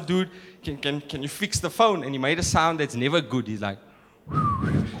 Asked the dude, can you fix the phone? And he made a sound that's never good. He's like,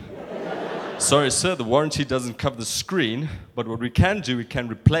 sorry, sir, the warranty doesn't cover the screen, but what we can do, we can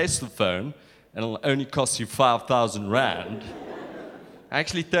replace the phone, and it'll only cost you 5,000 rand. I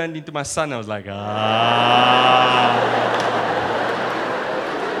actually turned into my son. I was like, ah.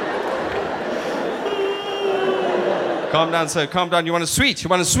 Calm down, sir. Calm down. You want a sweet? You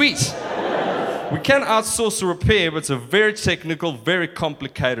want a sweet? We can outsource a repair, but it's a very technical, very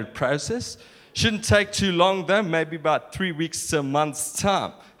complicated process. Shouldn't take too long though, maybe about 3 weeks to a month's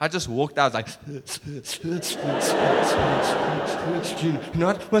time. I just walked out, I was like,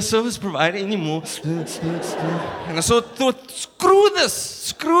 not my service provider anymore. And I thought, screw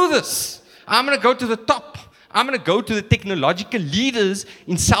this. I'm gonna go to the top. I'm gonna go to the technological leaders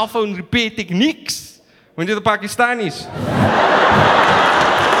in cell phone repair techniques. Went to the Pakistanis.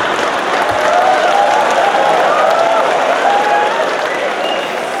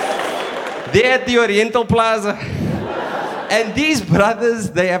 They're at the Oriental Plaza. And these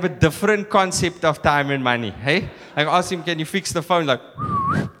brothers, they have a different concept of time and money. Hey? I asked him, can you fix the phone? Like,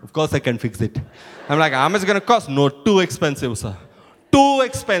 of course I can fix it. I'm like, how much is it going to cost? No, too expensive, sir. Too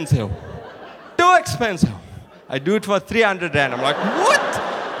expensive. Too expensive. I do it for 300 rand. I'm like, what?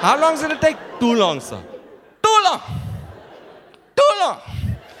 How long is it going to take? Too long, sir. Too long. Too long.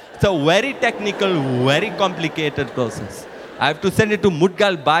 It's a very technical, very complicated process. I have to send it to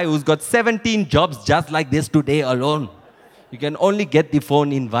Mudgal Bhai, who's got 17 jobs just like this today alone. You can only get the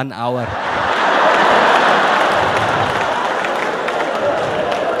phone in 1 hour.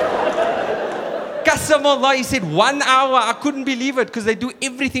 Qasamallah, he said 1 hour. I couldn't believe it because they do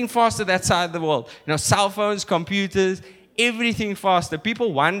everything faster that side of the world. You know, cell phones, computers, everything faster.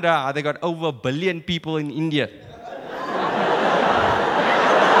 People wonder how they got over 1 billion people in India.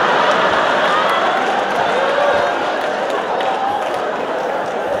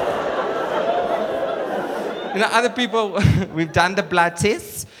 You know, other people, we've done the blood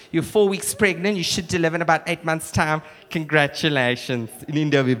tests. You're 4 weeks pregnant. You should deliver in about 8 months' time. Congratulations. In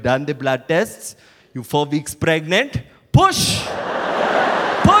India, we've done the blood tests. You're 4 weeks pregnant. Push!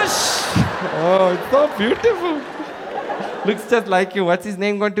 Push! Oh, it's so beautiful. Looks just like you. What's his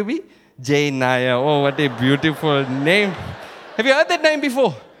name going to be? Jay Naya. Oh, what a beautiful name. Have you heard that name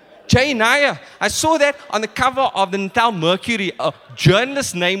before? Jay Naya. I saw that on the cover of the Natal Mercury. A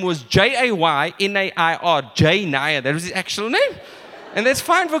journalist's name was Jaynair. Jay Naya. That was his actual name. And that's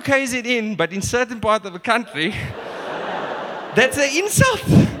fine for KZN, but in certain parts of the country, that's an insult.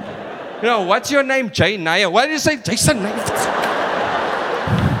 You know, what's your name? Jay Naya. Why do you say Jason Naya?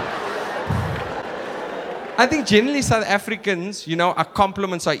 I think generally South Africans, you know, our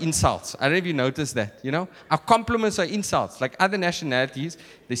compliments are insults. I don't know if you noticed that, you know. Our compliments are insults. Like other nationalities,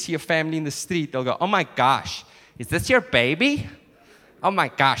 they see a family in the street, they'll go, oh my gosh, is this your baby? Oh my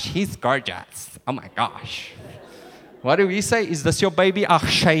gosh, he's gorgeous. Oh my gosh. What do we say? Is this your baby? Ach,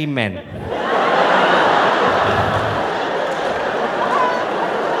 shame, man.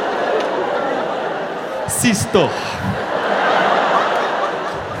 Sister.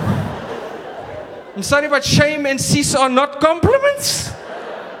 I'm sorry, but shame and sis are not compliments.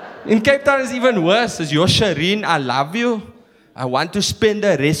 In Cape Town, it's even worse. It's your Shireen, I love you. I want to spend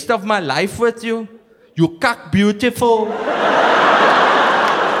the rest of my life with you. You cock beautiful.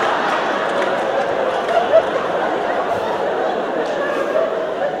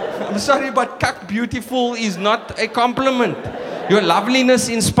 I'm sorry, but cock beautiful is not a compliment. Your loveliness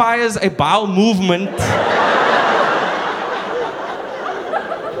inspires a bowel movement.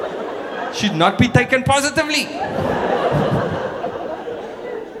 Should not be taken positively.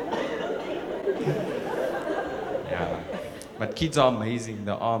 Yeah. But kids are amazing.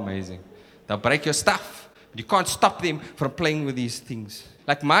 They are amazing. They'll break your stuff. You can't stop them from playing with these things.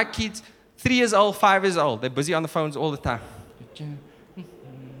 Like my kids, 3 years old, 5 years old, they're busy on the phones all the time.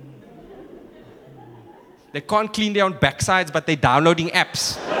 They can't clean their own backsides, but they're downloading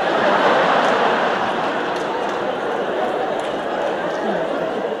apps.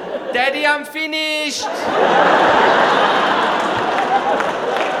 Daddy, I'm finished.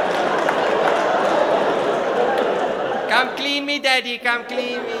 Come clean me, Daddy, come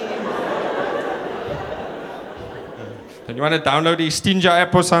clean me. Don't you want to download the Stinja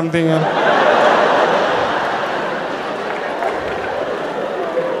app or something?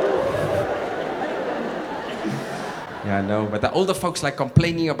 Yeah, I know, but the older folks like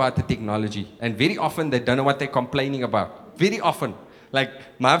complaining about the technology. And very often they don't know what they're complaining about. Very often. Like,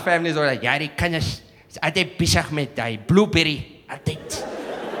 my family is always like, ja, die kinders is altyd besig met die blueberry, altyd.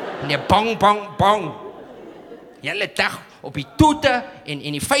 En die bong, bong, bong. Hele dag op die toete en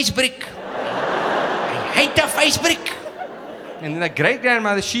die facebrick. Hy hate die facebrick. And then the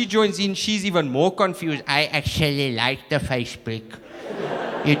great-grandmother, she joins in, she's even more confused. I actually like the facebrick.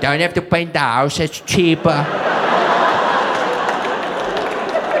 You don't have to paint the house, it's cheaper.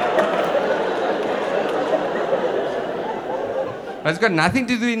 But it's got nothing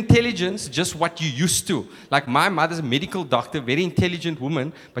to do with intelligence, just what you used to. Like my mother's a medical doctor, very intelligent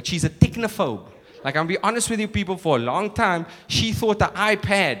woman, but she's a technophobe. Like I'll be honest with you people, for a long time, she thought the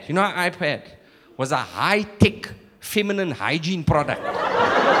iPad, you know an iPad, was a high-tech feminine hygiene product.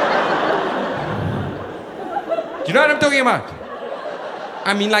 Do you know what I'm talking about?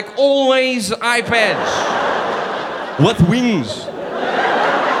 I mean like always iPads with wings.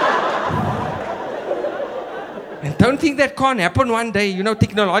 And don't think that can't happen one day. You know,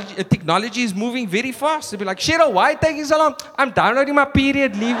 technology is moving very fast. They'll be like, Cheryl, why taking so long? I'm downloading my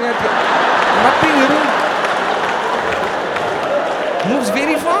period leave. I'm not being rude. Moves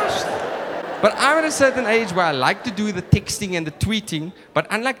very fast. But I'm at a certain age where I like to do the texting and the tweeting. But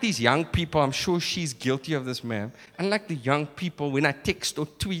unlike these young people, I'm sure she's guilty of this, ma'am. Unlike the young people, when I text or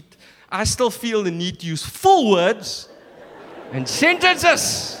tweet, I still feel the need to use full words and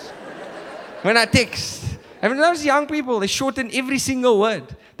sentences when I text. I mean, those young people, they shorten every single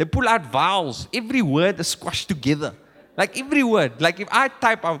word. They pull out vowels. Every word is squashed together. Like every word. Like if I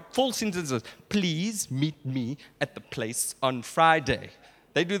type out full sentences, please meet me at the place on Friday.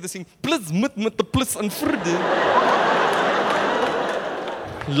 They do this thing, please meet me at the place on Friday.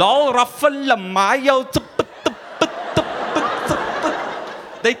 Lol, raffle, mayo.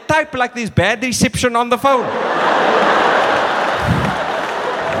 They type like there's bad reception on the phone.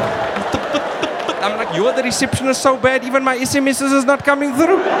 I'm like, the reception is so bad, even my SMSs is not coming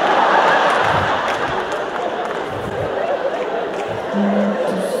through.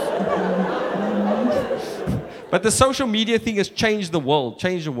 But the social media thing has changed the world,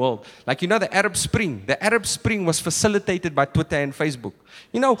 Like, you know, the Arab Spring. The Arab Spring was facilitated by Twitter and Facebook.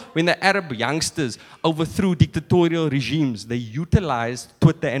 You know, when the Arab youngsters overthrew dictatorial regimes, they utilized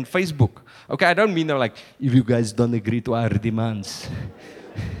Twitter and Facebook. Okay, I don't mean they're like, if you guys don't agree to our demands,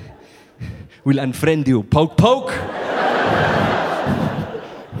 we'll unfriend you. Poke, poke.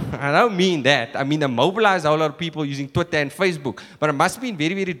 I don't mean that. I mean, they mobilized a whole lot of people using Twitter and Facebook. But it must have been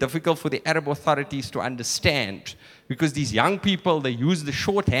very, very difficult for the Arab authorities to understand. Because these young people, they used the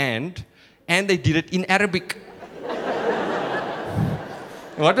shorthand and they did it in Arabic.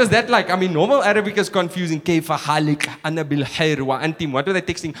 What was that like? I mean, normal Arabic is confusing. Kayfa halik, ana bil khair wa antim. What were they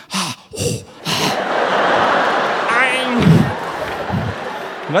texting?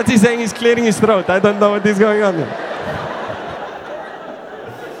 What's he saying? He's clearing his throat. I don't know what is going on there.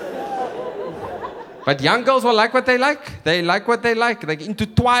 But young girls will like what they like. They like what they like. They're into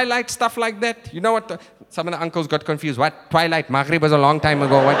Twilight, stuff like that. You know what? Some of the uncles got confused. What? Twilight? Maghrib was a long time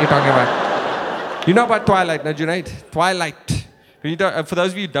ago. What are you talking about? You know about Twilight, no, Junaid? Twilight. For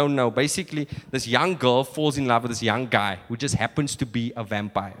those of you who don't know, basically, this young girl falls in love with this young guy who just happens to be a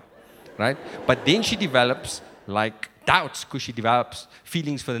vampire. Right? But then she develops, like, doubts because she develops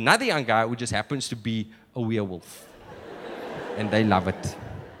feelings for another young guy who just happens to be a werewolf. And they love it.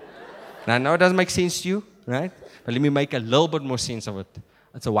 Now, I know it doesn't make sense to you, right? But let me make a little bit more sense of it.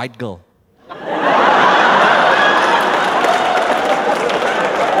 It's a white girl. I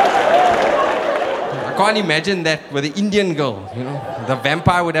can't imagine that with an Indian girl, you know. The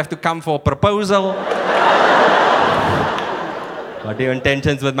vampire would have to come for a proposal. What are your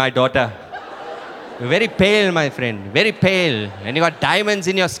intentions with my daughter? You're very pale, my friend. Very pale. And you got diamonds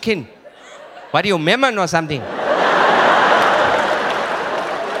in your skin. What are you, Memon or something?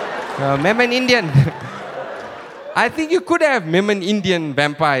 Memon Indian. I think you could have Memon Indian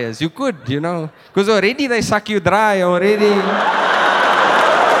vampires. You could, you know. Because already they suck you dry already.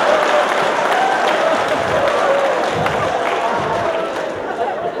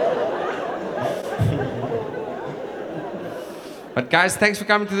 But guys, thanks for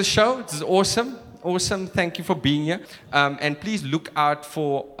coming to the show. This is awesome. Awesome. Thank you for being here. And please look out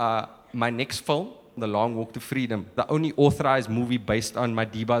for my next film, The Long Walk to Freedom, the only authorized movie based on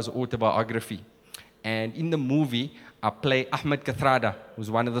Madiba's autobiography. And in the movie, I play Ahmed Kathrada, who's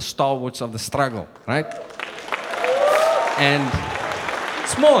one of the stalwarts of the struggle, right? And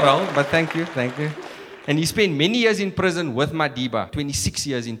small role, but thank you. And he spent many years in prison with Madiba, 26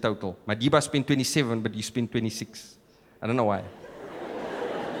 years in total. Madiba spent 27, but you spent 26. I don't know why.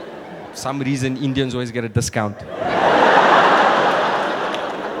 For some reason, Indians always get a discount.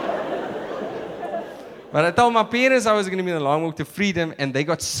 But I told my parents I was going to be in the Long Walk to Freedom, and they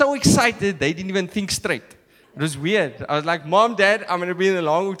got so excited, they didn't even think straight. It was weird. I was like, Mom, Dad, I'm going to be in the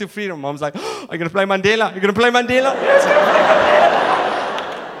Long Walk to Freedom. Mom's like, oh, are you going to play Mandela? You're going to play Mandela? Yes, I'm going to play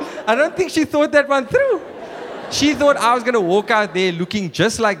Mandela. I don't think she thought that one through. She thought I was going to walk out there looking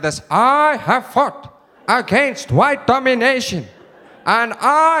just like this. I have fought against white domination. And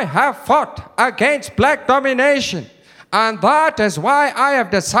I have fought against black domination. And that is why I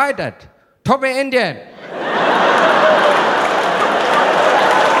have decided to be Indian.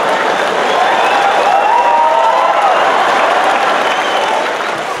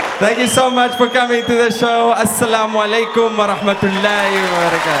 Thank you so much for coming to the show. Assalamu alaikum wa rahmatullahi wa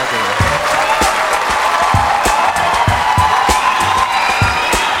barakatuh.